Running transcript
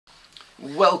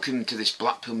Welcome to this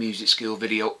Blackpool Music School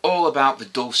video all about the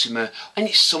Dulcimer, and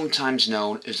it's sometimes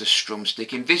known as a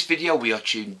Strumstick. In this video we are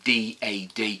tuned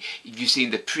D-A-D. If you've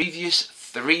seen the previous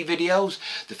 3 videos,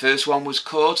 the first one was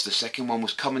chords, the second one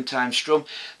was common time strum,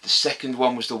 the second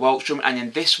one was the waltz strum, and in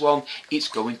this one it's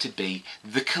going to be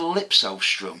the Calypso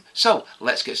strum. So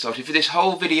let's get started. For this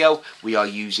whole video we are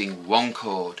using one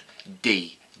chord,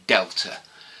 D, delta.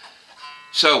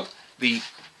 So the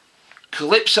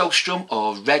Calypso strum,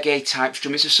 or reggae type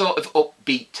strum, is a sort of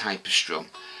upbeat type of strum.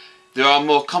 There are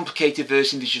more complicated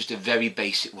versions, it's just a very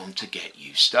basic one to get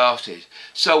you started.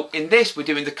 So in this we're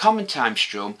doing the common time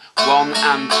strum, 1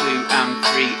 and 2 and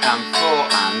 3 and 4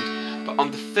 and, but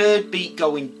on the third beat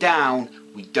going down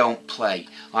we don't play.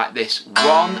 Like this, 1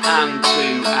 and 2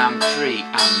 and 3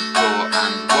 and 4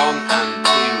 and 1 and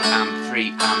 2 and 3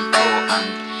 and 4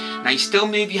 and. Now you still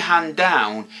move your hand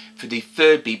down for the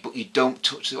third beat, but you don't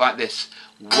touch it like this.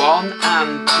 1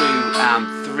 and 2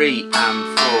 and 3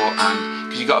 and 4 and,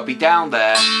 because you've got to be down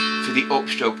there for the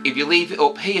upstroke. If you leave it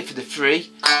up here for the 3,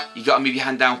 you've got to move your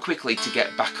hand down quickly to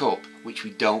get back up, which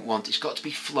we don't want. It's got to be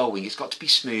flowing, it's got to be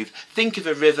smooth. Think of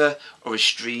a river or a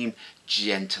stream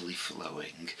gently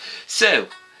flowing. So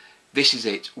this is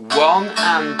it. 1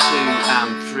 and 2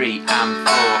 and 3 and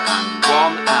 4 and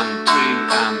 1 and 2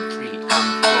 and 3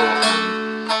 and 4 and.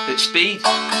 At speed.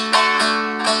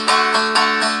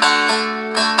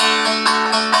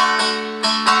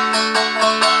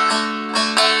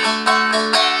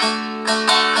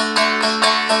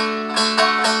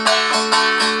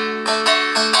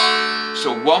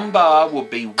 So 1 bar will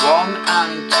be 1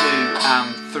 and 2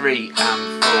 and 3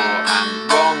 and 4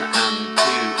 and 1 and 2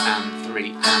 and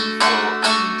 3 and 4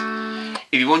 and.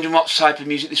 If you're wondering what type of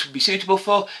music this would be suitable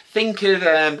for, think of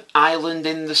Island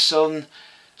in the Sun,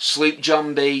 Sloop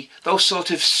John B, those sort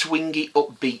of swingy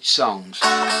upbeat songs.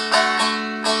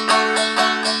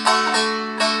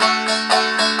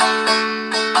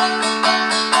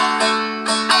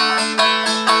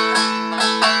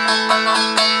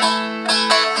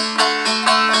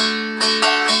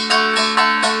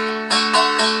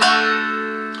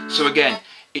 So again,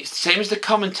 it's the same as the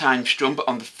common time strum, but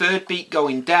on the third beat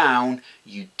going down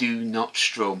you do not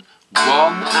strum. 1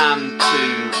 and 2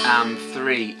 and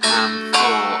 3 and 4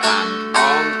 and 1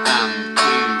 and 2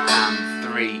 and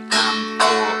 3 and 4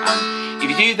 and. If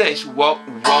you do this, 1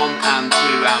 and 2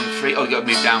 and 3, oh, you've got to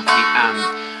move down for the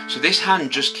and. So this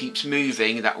hand just keeps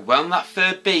moving. That on that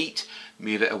third beat,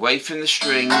 move it away from the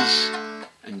strings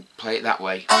and play it that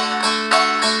way.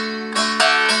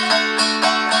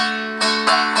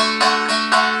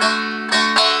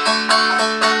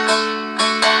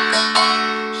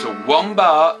 So 1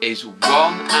 bar is 1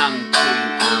 and 2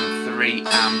 and 3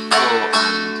 and 4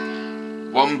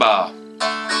 and. 1 bar.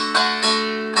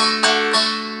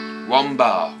 1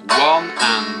 bar. 1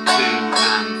 and 2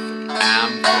 and 3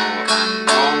 and 4 and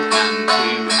 1 and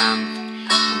 2 and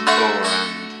 4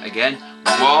 and. Again,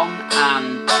 1 and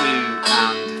 2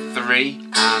 and 3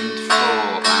 and 4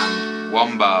 and.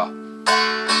 1 bar.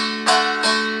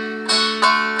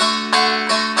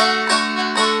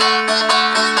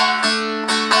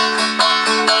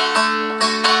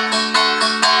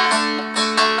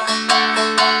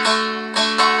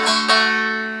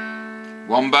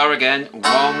 One bar again, 1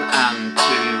 and 2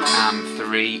 and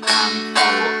 3 and 4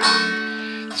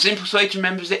 and. The simplest way to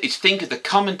remember it is think of the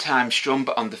common time strum,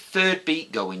 but on the third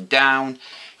beat going down,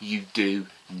 you do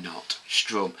not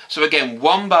strum. So again,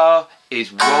 1 bar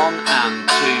is 1 and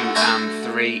 2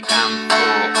 and 3 and 4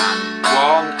 and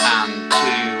 1 and 2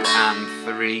 and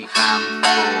 3 and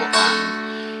 4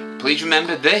 and. Please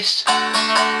remember this.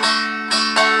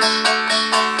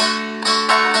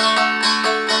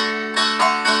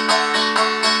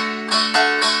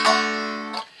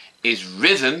 Is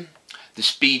rhythm. The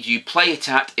speed you play it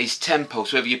at is tempo,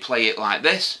 so whether you play it like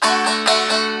this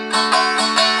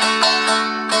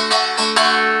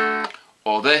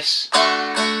or this,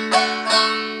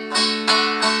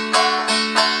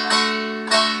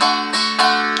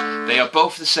 they are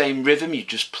both the same rhythm, you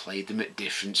just play them at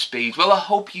different speeds. Well, I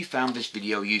hope you found this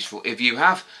video useful. If you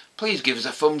have, please give us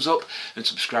a thumbs up and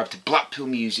subscribe to Blackpool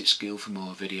Music School for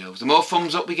more videos. The more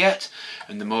thumbs up we get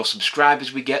and the more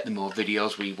subscribers we get, the more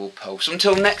videos we will post.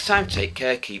 Until next time, take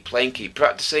care, keep playing, keep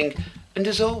practicing, and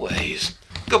as always,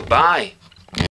 goodbye.